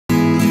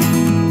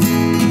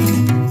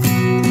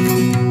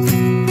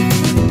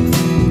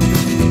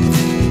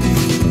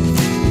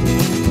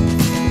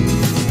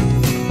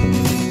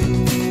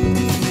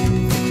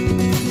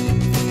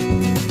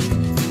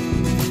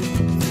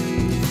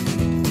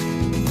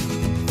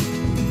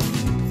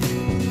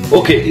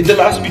Okay, in the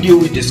last video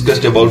we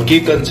discussed about K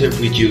concept,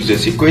 which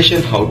uses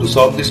equation. How to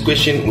solve this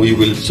question? We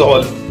will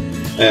solve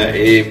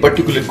a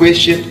particular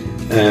question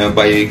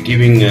by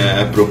giving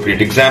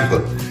appropriate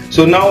example.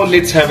 So now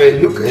let's have a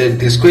look at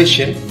this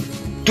question.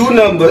 Two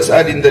numbers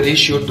are in the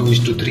ratio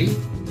 2:3.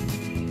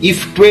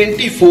 If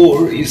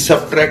 24 is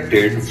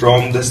subtracted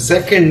from the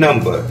second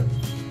number,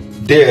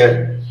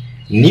 their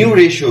new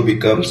ratio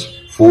becomes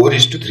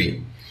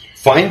 4:3.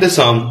 Find the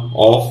sum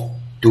of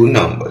two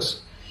numbers.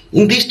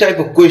 In this type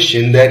of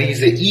question, there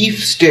is a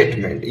if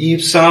statement.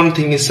 If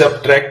something is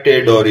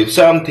subtracted or if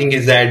something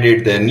is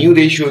added, the new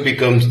ratio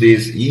becomes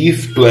this.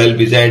 If 12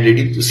 is added,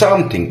 if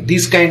something,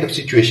 this kind of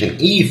situation.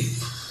 If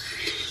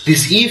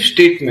this if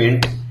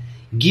statement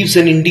gives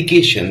an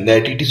indication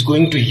that it is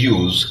going to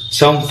use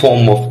some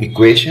form of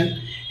equation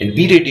and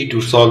be ready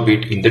to solve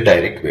it in the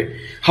direct way.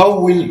 How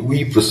will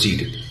we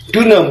proceed?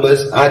 Two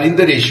numbers are in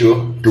the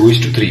ratio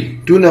 2:3.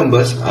 Two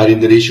numbers are in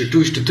the ratio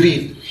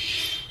 2:3.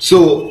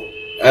 So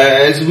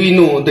as we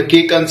know, the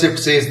K concept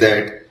says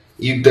that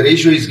if the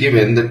ratio is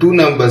given, the two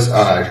numbers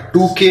are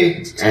 2K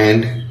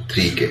and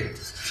 3K.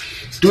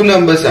 Two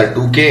numbers are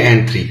 2K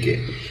and 3K.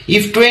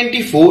 If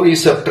 24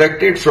 is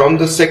subtracted from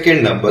the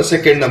second number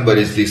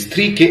is this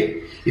 3K.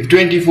 If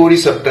 24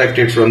 is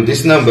subtracted from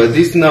this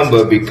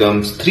number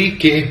becomes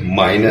 3K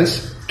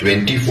minus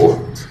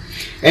 24.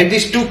 And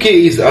this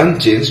 2K is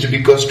unchanged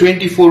because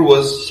 24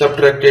 was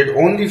subtracted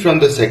only from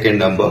the second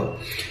number.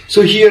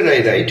 So here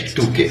I write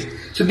 2K.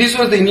 So this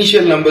was the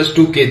initial numbers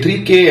 2K,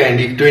 3K, and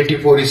if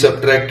 24 is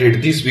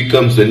subtracted, this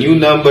becomes the new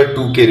number,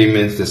 2K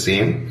remains the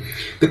same.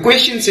 The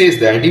question says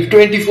that if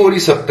 24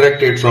 is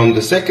subtracted from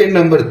the second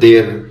number,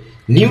 their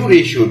new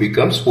ratio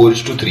becomes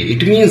 4:3.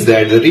 It means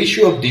that the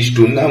ratio of these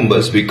two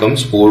numbers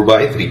becomes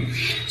 4/3.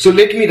 So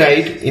let me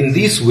write in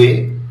this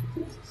way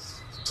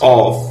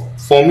of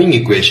forming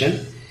equation.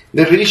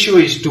 The ratio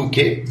is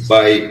 2K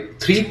by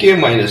 3K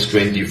minus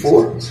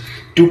 24.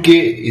 2K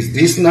is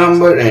this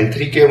number and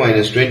 3K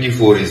minus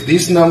 24 is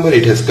this number.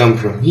 It has come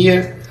from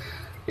here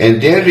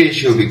and their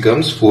ratio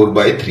becomes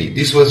 4/3.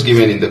 This was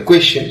given in the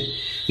question.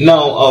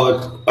 Now our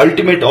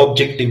ultimate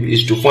objective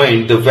is to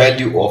find the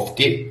value of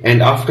K,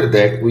 and after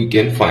that we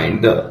can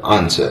find the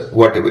answer,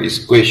 whatever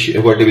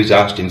is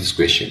asked in this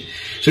question.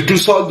 So to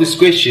solve this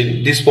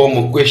question, this form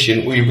of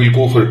question, we will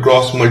go for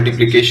cross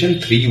multiplication.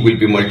 3 will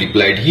be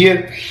multiplied here,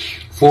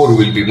 4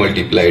 will be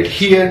multiplied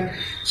here.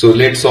 So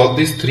let's solve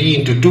this. 3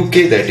 into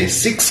 2K, that is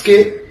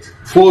 6K.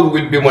 4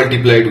 will be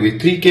multiplied with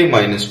 3K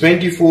minus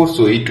 24.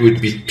 So it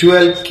would be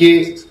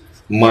 12K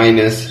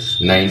minus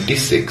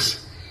 96.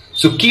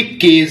 So keep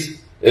K's,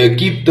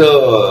 keep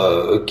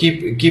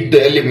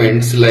the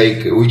elements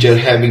like which are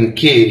having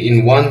K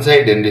in one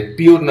side and a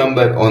pure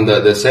number on the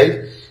other side.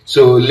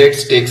 So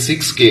let's take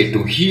 6K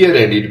to here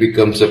and it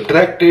becomes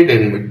subtracted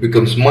and it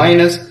becomes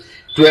minus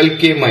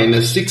 12K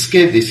minus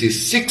 6K. This is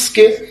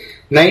 6K.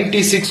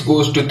 96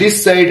 goes to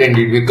this side and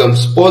it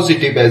becomes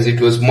positive as it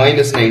was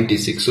minus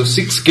 96. So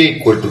 6K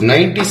equal to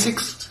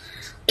 96.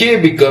 K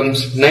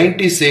becomes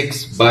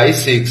 96 by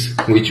 6,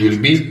 which will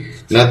be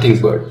nothing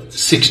but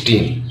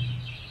 16.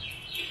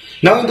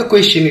 Now in the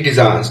question it is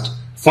asked,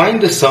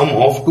 find the sum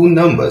of two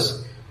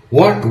numbers.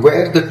 What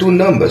were the two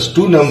numbers?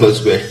 Two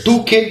numbers were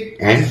 2K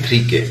and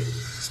 3K.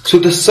 So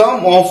the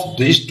sum of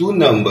these two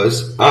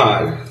numbers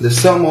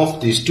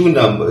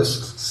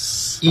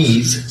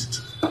is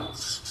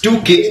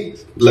 2K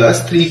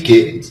plus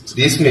 3K.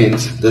 This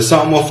means the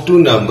sum of two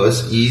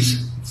numbers is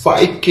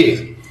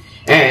 5K,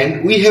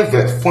 and we have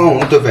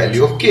found the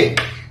value of K.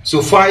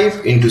 So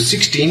 5 into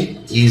 16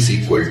 is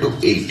equal to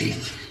 80.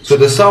 So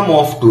the sum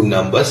of two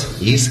numbers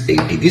is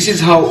 80. This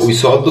is how we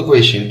solve the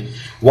question.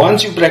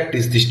 Once you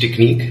practice this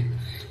technique,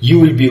 you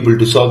will be able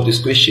to solve this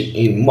question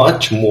in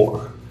much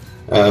more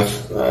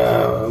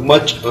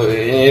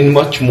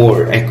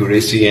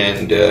accuracy,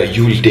 and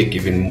you will take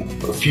even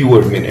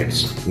fewer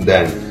minutes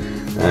than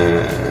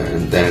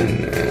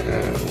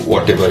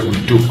whatever we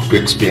took to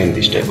explain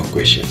this type of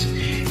questions.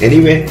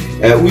 Anyway,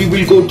 we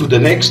will go to the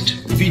next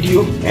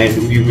video and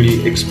we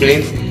will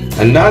explain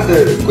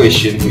another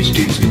question which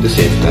deals with the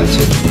same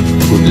concept.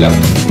 Good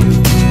luck.